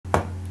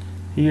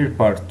Here,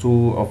 part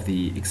 2 of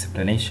the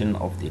explanation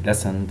of the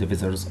lesson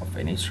divisors of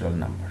a natural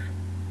number.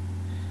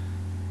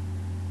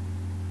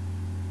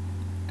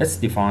 Let's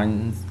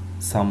define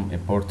some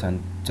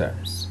important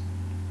terms.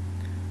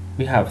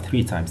 We have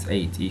 3 times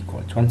 8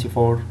 equal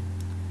 24.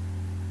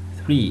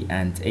 3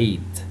 and 8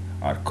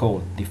 are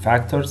called the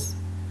factors.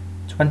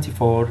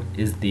 24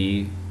 is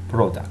the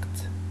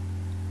product.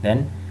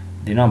 Then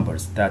the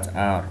numbers that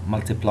are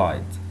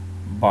multiplied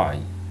by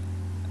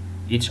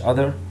each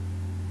other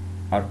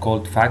are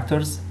called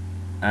factors,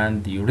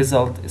 and the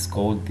result is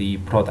called the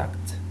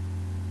product.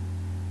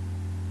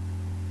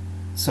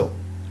 So,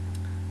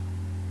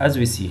 as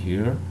we see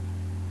here,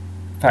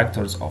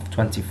 factors of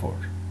 24.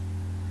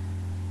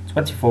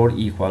 24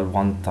 equal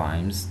 1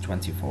 times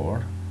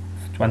 24.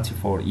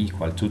 24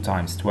 equal 2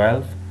 times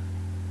 12,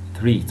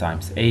 3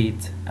 times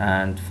 8,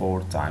 and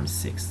 4 times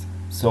 6.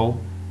 So,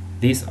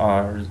 these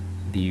are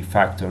the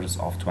factors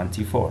of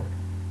 24.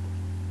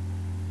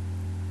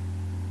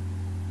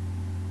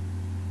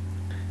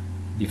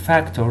 The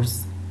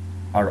factors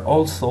are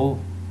also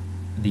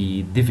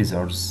the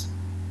divisors.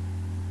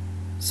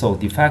 So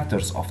the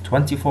factors of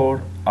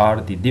 24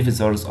 are the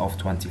divisors of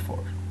 24.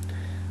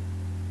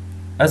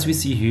 As we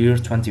see here,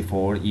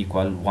 24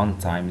 equal 1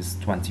 times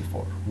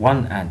 24.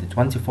 1 and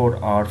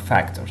 24 are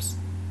factors.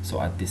 So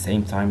at the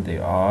same time they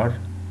are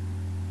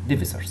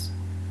divisors.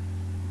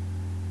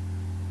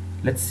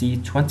 Let's see,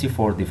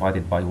 24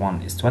 divided by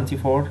 1 is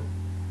 24.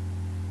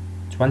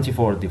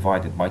 24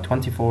 divided by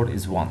 24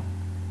 is 1.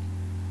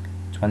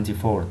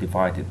 24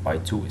 divided by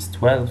 2 is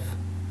 12.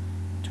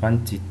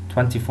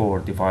 24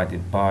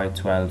 divided by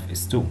 12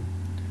 is 2.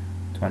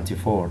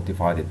 24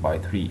 divided by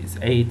 3 is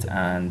 8,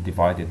 and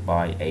divided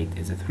by 8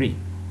 is 3.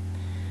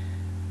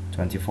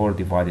 24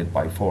 divided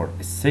by 4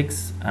 is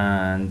 6,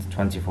 and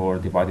 24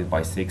 divided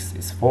by 6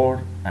 is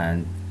 4,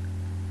 and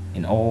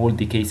in all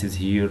the cases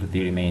here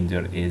the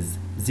remainder is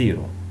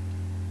 0.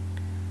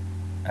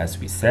 As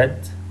we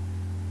said,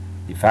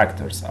 the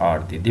factors are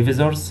the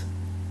divisors.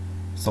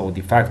 So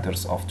the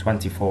factors of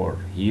 24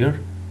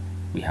 here,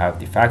 we have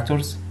the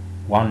factors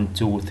 1,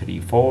 2, 3,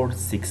 4,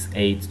 6,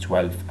 8,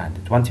 12,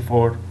 and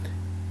 24,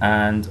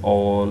 and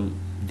all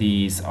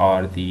these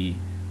are the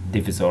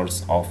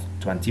divisors of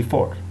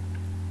 24.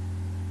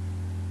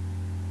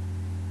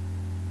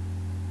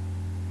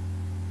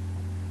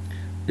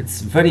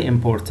 It's very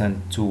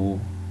important to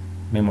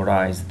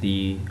memorize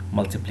the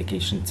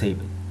multiplication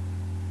table,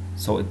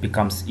 so it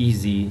becomes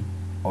easy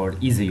or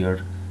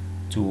easier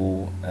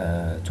to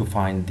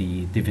find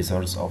the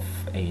divisors of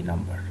a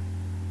number.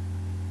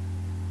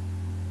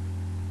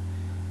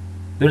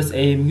 There's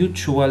a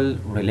mutual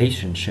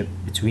relationship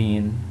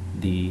between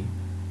the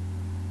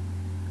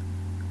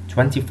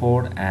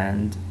 24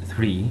 and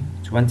 3,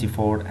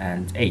 24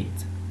 and 8.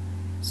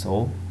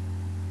 So,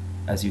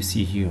 as you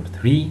see here,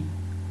 3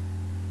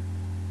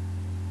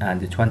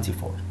 and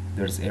 24.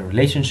 There's a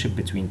relationship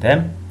between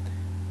them.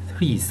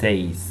 3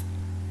 says,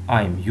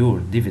 I'm your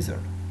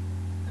divisor.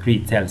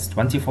 3 tells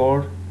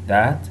 24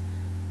 that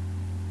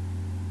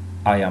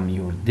I am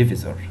your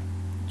divisor.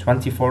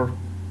 24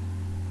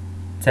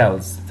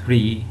 tells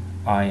 3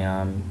 I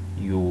am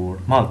your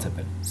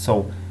multiple.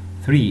 So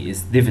 3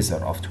 is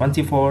divisor of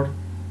 24,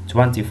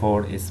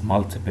 24 is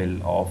multiple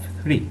of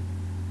 3.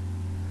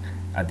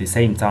 At the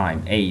same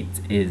time, 8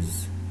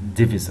 is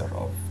divisor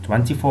of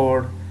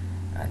 24,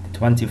 and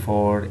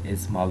 24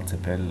 is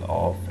multiple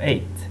of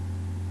 8.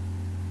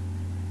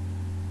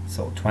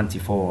 So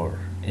 24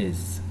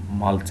 is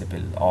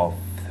multiple of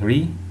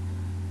 3.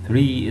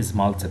 3 is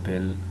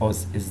multiple or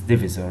is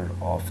divisor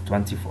of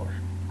 24.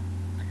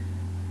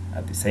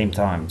 At the same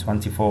time,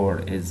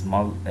 24 is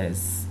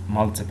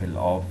multiple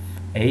of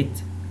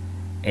 8.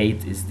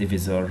 8 is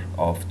divisor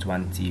of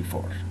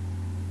 24.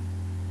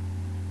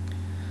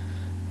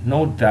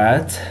 Note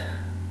that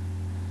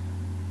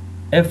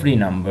every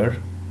number,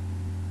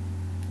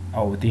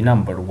 or the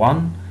number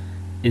 1,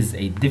 is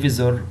a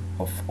divisor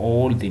of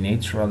all the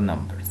natural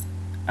numbers.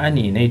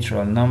 Any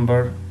natural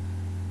number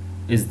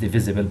is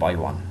divisible by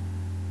 1,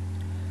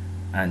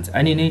 and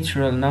any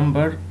natural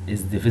number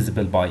is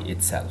divisible by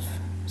itself.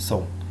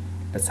 So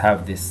let's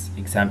have this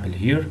example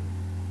here.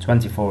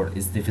 24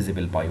 is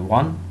divisible by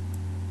 1,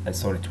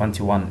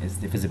 21 is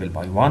divisible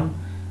by 1,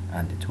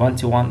 and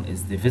 21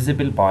 is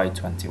divisible by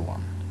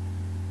 21.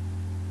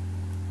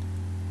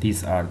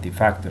 These are the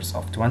factors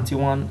of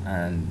 21,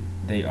 and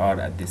they are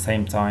at the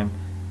same time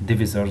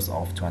divisors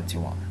of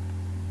 21.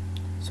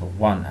 So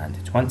 1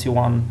 and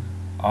 21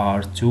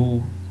 are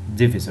 2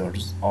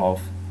 divisors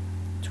of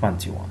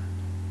 21.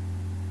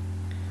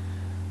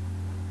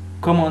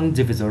 Common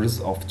divisors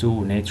of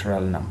 2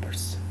 natural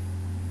numbers.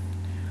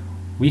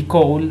 We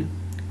call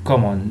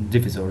common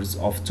divisors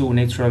of 2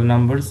 natural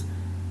numbers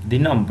the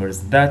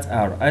numbers that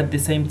are at the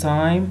same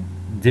time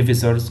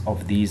divisors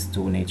of these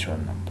 2 natural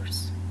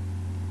numbers.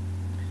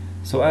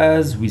 So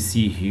as we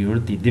see here,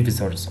 the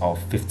divisors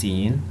of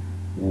 15,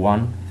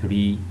 1,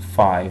 3,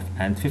 5,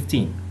 and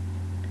 15.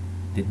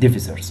 The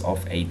divisors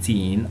of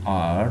 18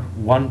 are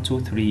 1, 2,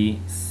 3,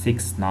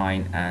 6,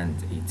 9, and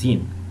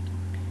 18.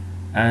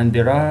 And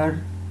there are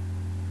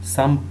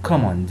some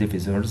common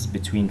divisors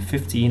between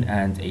 15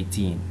 and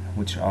 18,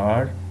 which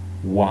are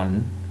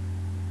 1,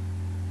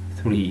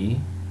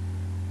 3,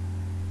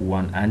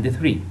 1 and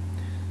 3.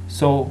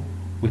 So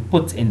we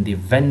put in the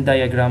Venn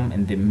diagram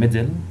in the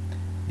middle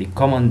the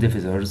common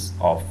divisors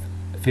of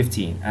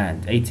 15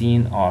 and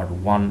 18 are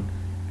 1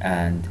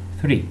 and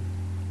 3.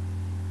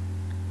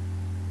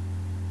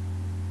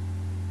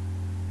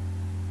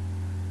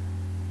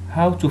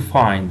 How to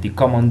find the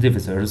common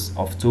divisors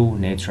of two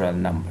natural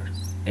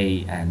numbers,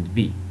 a and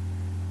b?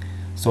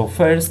 So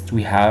first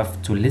we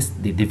have to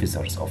list the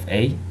divisors of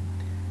a,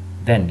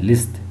 then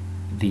list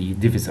the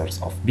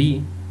divisors of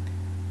b,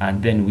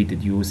 and then we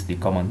deduce the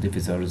common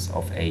divisors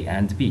of a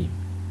and b.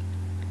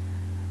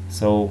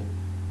 So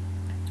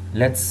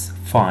let's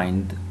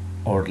find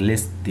or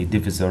list the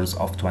divisors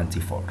of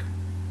 24.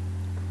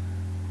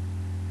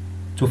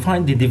 To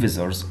find the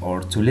divisors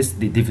or to list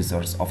the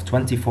divisors of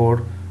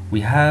 24,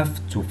 we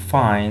have to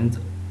find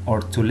or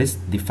to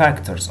list the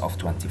factors of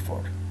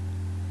 24.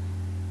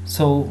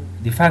 So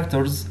the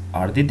factors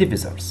are the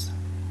divisors.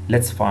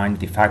 Let's find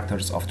the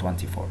factors of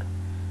 24.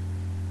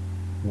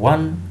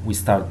 1, we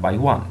start by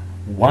 1.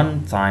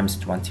 1 times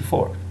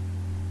 24.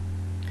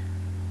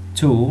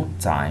 2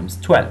 times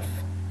 12.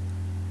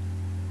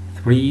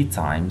 3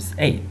 times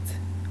 8.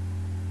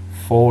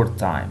 4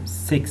 times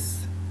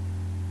 6.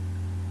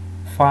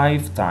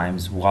 5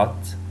 times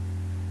what?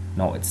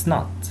 No, it's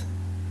not.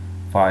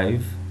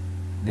 5,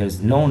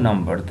 there's no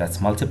number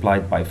that's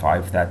multiplied by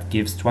 5 that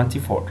gives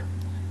 24.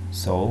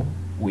 So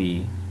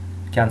we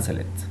cancel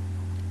it.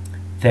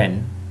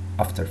 Then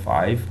after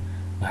 5,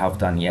 we have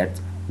done yet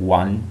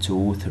 1,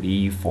 2,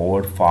 3,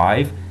 4,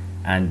 5,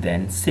 and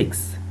then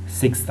 6.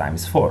 6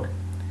 times 4.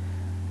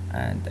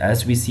 And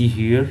as we see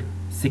here,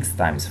 6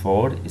 times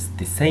 4 is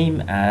the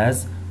same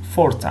as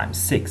 4 times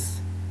 6.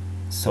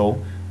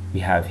 So we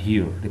have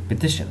here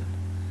repetition.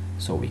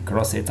 So we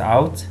cross it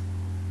out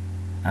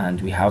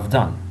and we have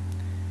done.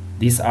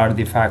 These are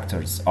the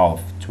factors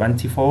of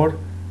 24,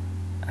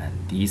 and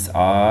these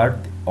are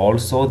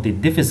also the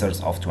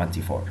divisors of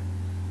 24.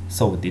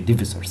 So the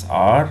divisors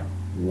are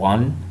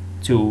 1,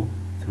 2,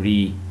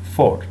 3,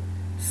 4,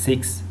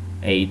 6,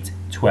 8,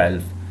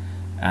 12,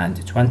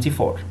 and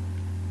 24.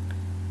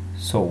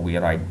 So we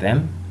write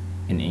them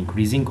in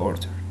increasing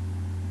order.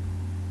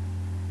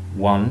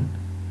 1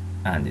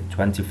 and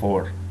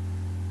 24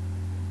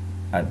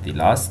 at the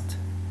last,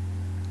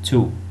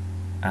 2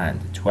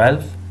 and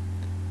 12,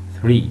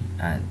 3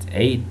 and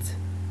 8,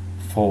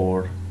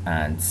 4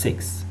 and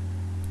 6.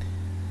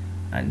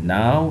 And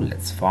now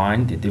let's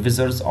find the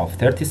divisors of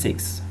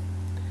 36.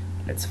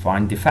 Let's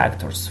find the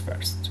factors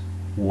first.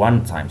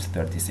 1 times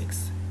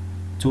 36,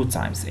 2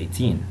 times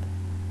 18,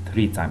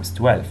 3 times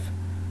 12,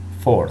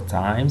 4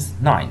 times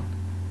 9,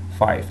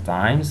 5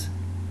 times,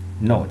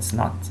 no it's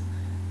not,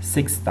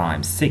 6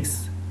 times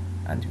 6,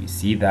 and we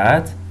see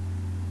that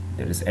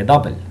there is a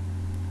double.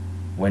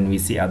 When we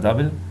see a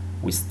double,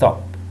 we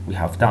stop, we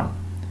have done.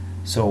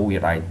 So we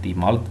write the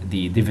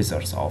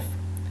divisors of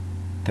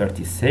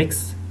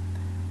 36.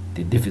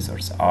 The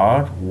divisors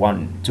are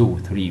 1, 2,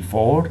 3,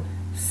 4,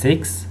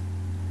 6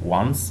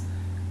 once,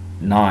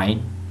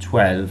 9,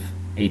 12,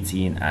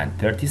 18, and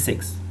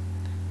 36.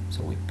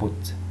 So we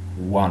put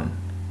 1,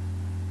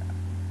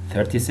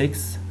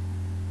 36,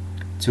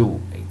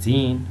 2,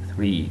 18,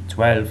 3,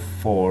 12,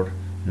 4,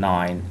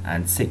 9,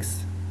 and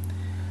 6.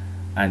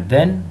 And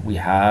then we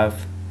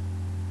have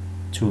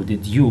to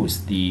deduce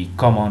the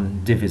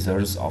common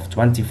divisors of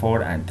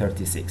 24 and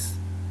 36.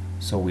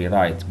 So we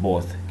write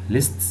both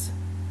lists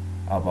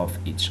above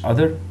each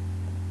other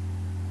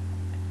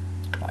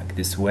like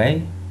this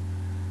way,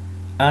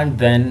 and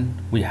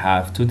then we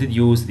have to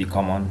deduce the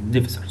common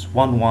divisors.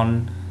 1,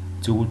 1,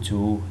 2,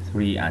 2,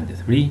 3 and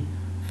 3,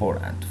 4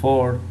 and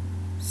 4,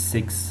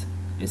 6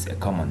 is a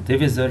common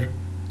divisor,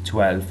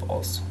 12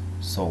 also.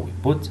 So we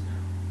put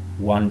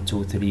 1,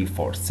 2, 3,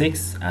 4,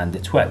 6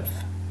 and 12.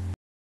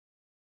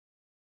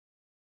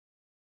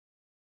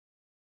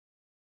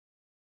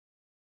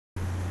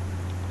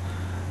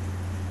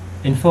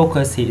 In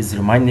focus, he is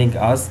reminding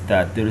us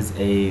that there is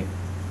a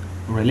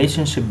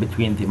relationship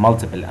between the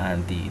multiple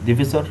and the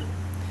divisor.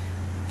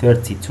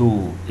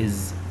 32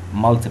 is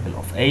multiple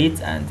of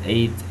 8 and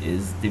 8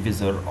 is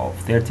divisor of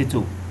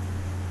 32.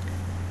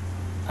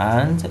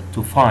 And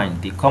to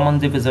find the common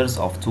divisors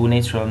of two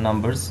natural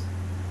numbers,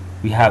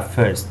 we have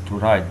first to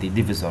write the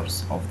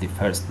divisors of the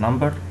first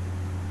number,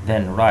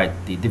 then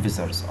write the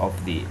divisors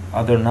of the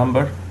other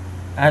number,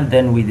 and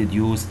then we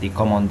deduce the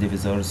common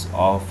divisors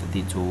of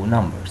the two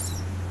numbers.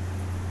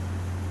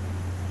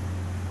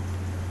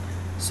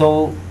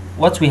 So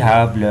what we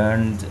have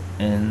learned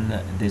in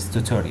this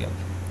tutorial: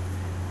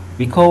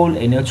 we call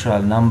a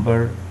natural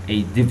number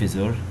a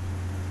divisor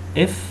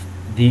if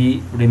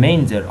the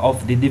remainder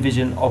of the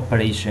division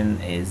operation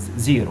is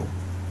 0.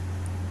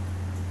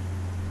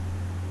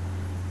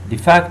 The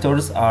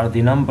factors are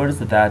the numbers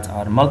that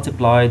are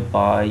multiplied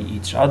by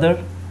each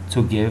other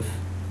to give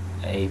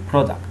a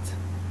product.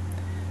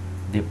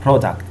 The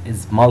product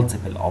is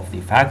multiple of the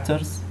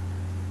factors.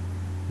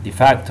 The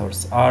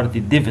factors are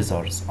the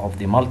divisors of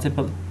the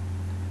multiple.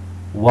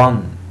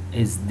 1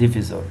 is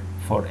divisor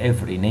for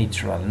every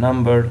natural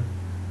number.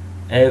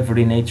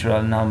 Every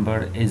natural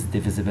number is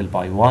divisible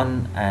by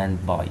 1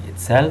 and by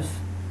itself.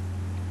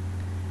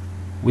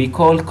 We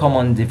call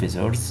common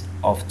divisors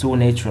of two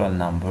natural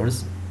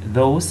numbers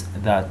those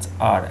that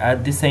are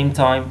at the same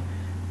time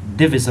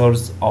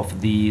divisors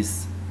of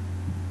these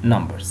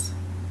numbers.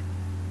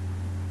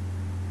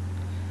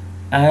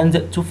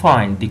 And to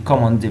find the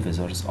common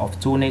divisors of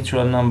two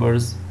natural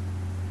numbers,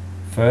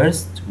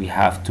 first we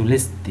have to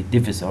list the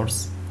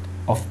divisors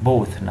of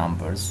both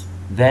numbers.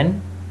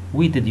 Then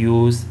we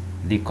deduce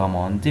the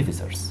common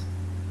divisors.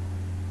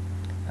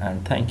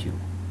 And thank you.